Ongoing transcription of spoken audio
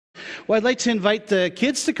Well, I'd like to invite the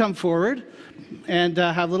kids to come forward and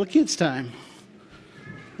have a little kids time.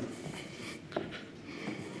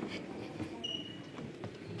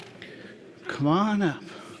 Come on up.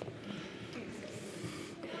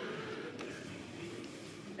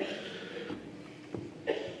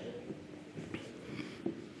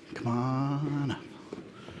 Come on up.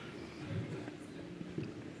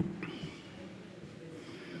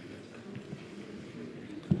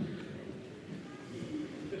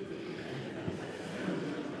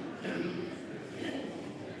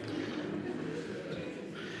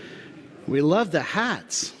 We love the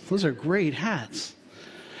hats. Those are great hats.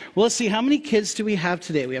 Well, let's see, how many kids do we have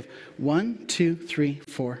today? We have 1, 2, 3,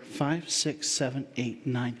 4, 5, 6, 7, 8,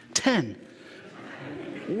 9, 10.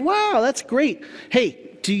 Wow, that's great.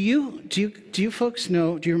 Hey, do you folks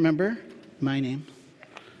know, do you remember my name?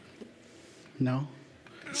 No?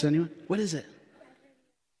 Does anyone? What is it?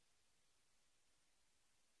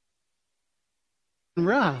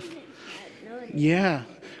 Ruff. Yeah.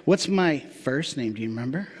 What's my first name? Do you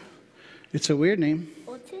remember? It's a weird name.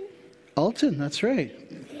 Alton? Alton, that's right.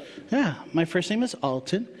 Yeah, my first name is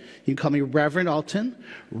Alton. You can call me Reverend Alton,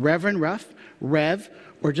 Reverend Ruff, Rev,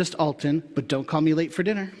 or just Alton, but don't call me late for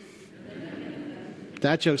dinner.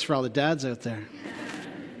 That joke's for all the dads out there.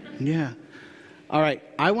 Yeah. All right,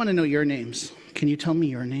 I want to know your names. Can you tell me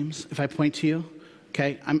your names if I point to you?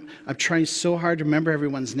 Okay, I'm trying so hard to remember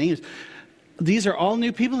everyone's names. These are all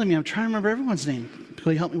new people to me. I'm trying to remember everyone's name.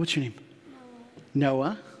 Will you help me? What's your name?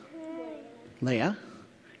 Noah. Leah.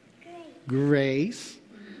 Grace.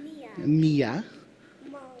 Mia.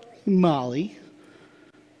 Molly.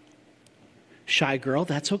 Shy girl,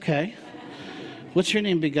 that's okay. What's your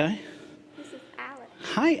name, big guy? This is Alex.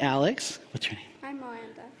 Hi, Alex. What's your name? I'm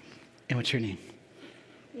Miranda. And what's your name?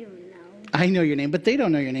 You know. I know your name, but they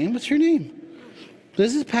don't know your name. What's your name?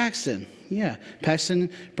 This is Paxton. Yeah,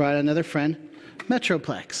 Paxton brought another friend,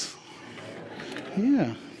 Metroplex.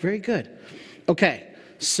 Yeah, very good. Okay,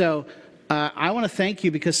 so I want to thank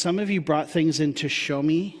you because some of you brought things in to show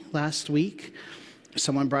me last week.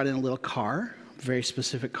 Someone brought in a little car, a very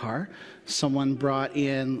specific car. Someone brought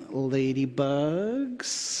in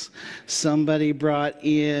ladybugs. Somebody brought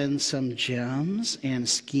in some gems and a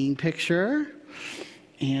skiing picture.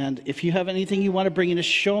 And if you have anything you want to bring in to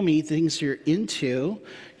show me things you're into,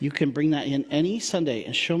 you can bring that in any Sunday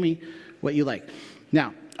and show me what you like.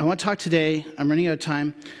 Now, I want to talk today, I'm running out of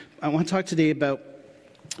time. I want to talk today about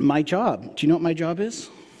my job. Do you know what my job is?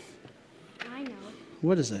 I know.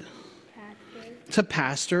 What is it? Pastor. It's a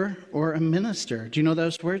pastor or a minister. Do you know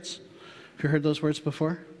those words? Have you heard those words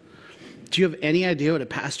before? Do you have any idea what a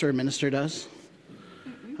pastor or minister does?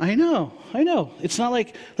 I know. It's not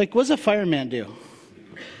like what does a fireman do?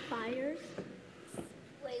 Fires.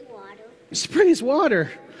 Spray water. Sprays water.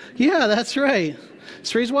 Yeah, that's right.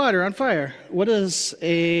 Sprays water on fire. What does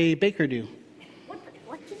a baker do?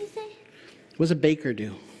 What did you say? What does a baker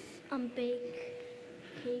do? Bake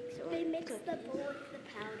cakes or they mix the bowl with the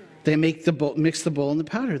powder. They mix the bowl and the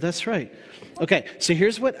powder. That's right. Okay, so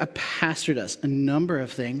here's what a pastor does. A number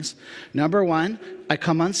of things. Number one, I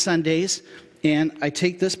come on Sundays and I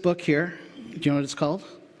take this book here. Do you know what it's called?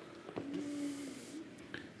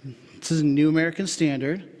 This is a New American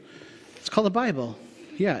Standard. It's called the Bible.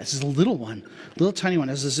 Yeah, it's a little one. Little tiny one.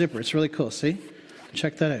 It has a zipper. It's really cool. See?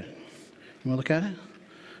 Check that out. You want to look at it?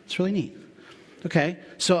 It's really neat. Okay,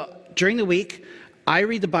 so during the week, I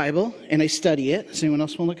read the Bible and I study it. Does anyone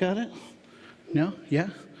else want to look at it? No? Yeah?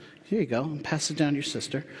 Here you go. Pass it down to your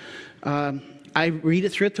sister. I read it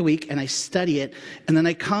throughout the week and I study it. And then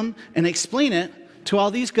I come and I explain it to all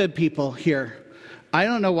these good people here. I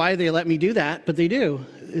don't know why they let me do that, but they do.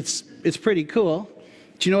 It's pretty cool.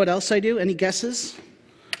 Do you know what else I do? Any guesses?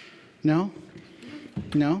 No?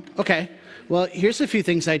 No? Okay. Well, here's a few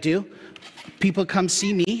things I do. People come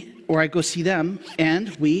see me, or I go see them,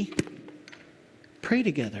 and we pray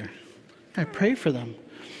together. I pray for them.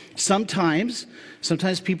 Sometimes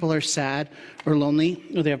people are sad or lonely,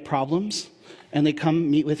 or they have problems, and they come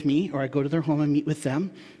meet with me, or I go to their home and meet with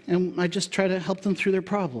them, and I just try to help them through their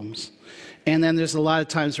problems. And then there's a lot of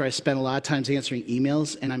times where I spend a lot of times answering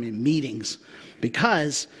emails, and I'm in meetings,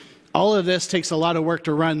 because all of this takes a lot of work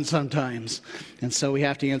to run sometimes, and so we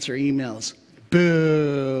have to answer emails.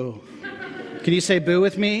 Boo. Can you say boo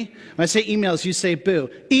with me? When I say emails, you say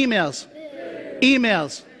boo. Emails. Boo.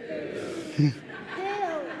 Emails. Boo.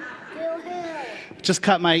 Just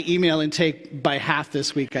cut my email intake by half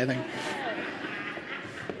this week, I think.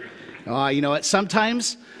 Oh, you know what?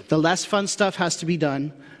 Sometimes the less fun stuff has to be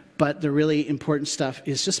done But the really important stuff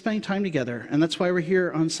is just spending time together. And that's why we're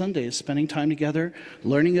here on Sundays, spending time together,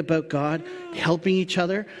 learning about God, helping each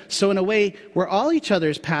other. So in a way, we're all each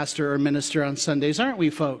other's pastor or minister on Sundays, aren't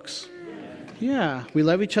we, folks? Yeah, we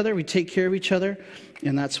love each other, we take care of each other,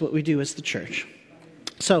 and that's what we do as the church.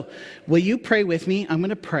 So will you pray with me? I'm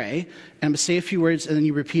going to pray, and I'm going to say a few words, and then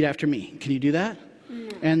you repeat after me. Can you do that?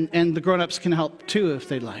 No. And the grown-ups can help too if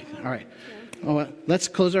they'd like. All right. Oh, let's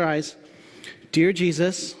close our eyes. Dear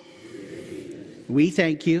Jesus, we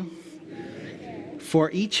thank you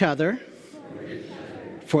for each other,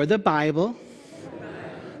 for the Bible,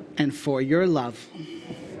 and for your love.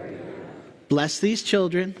 Bless these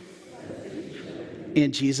children.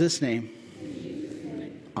 In Jesus' name.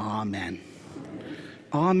 Amen.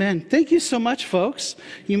 Amen. Thank you so much, folks.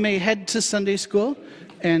 You may head to Sunday school,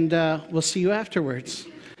 and we'll see you afterwards.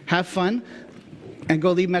 Have fun, and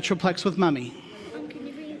go leave Metroplex with Mommy. Can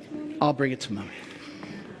you bring it to Mommy? I'll bring it to Mommy.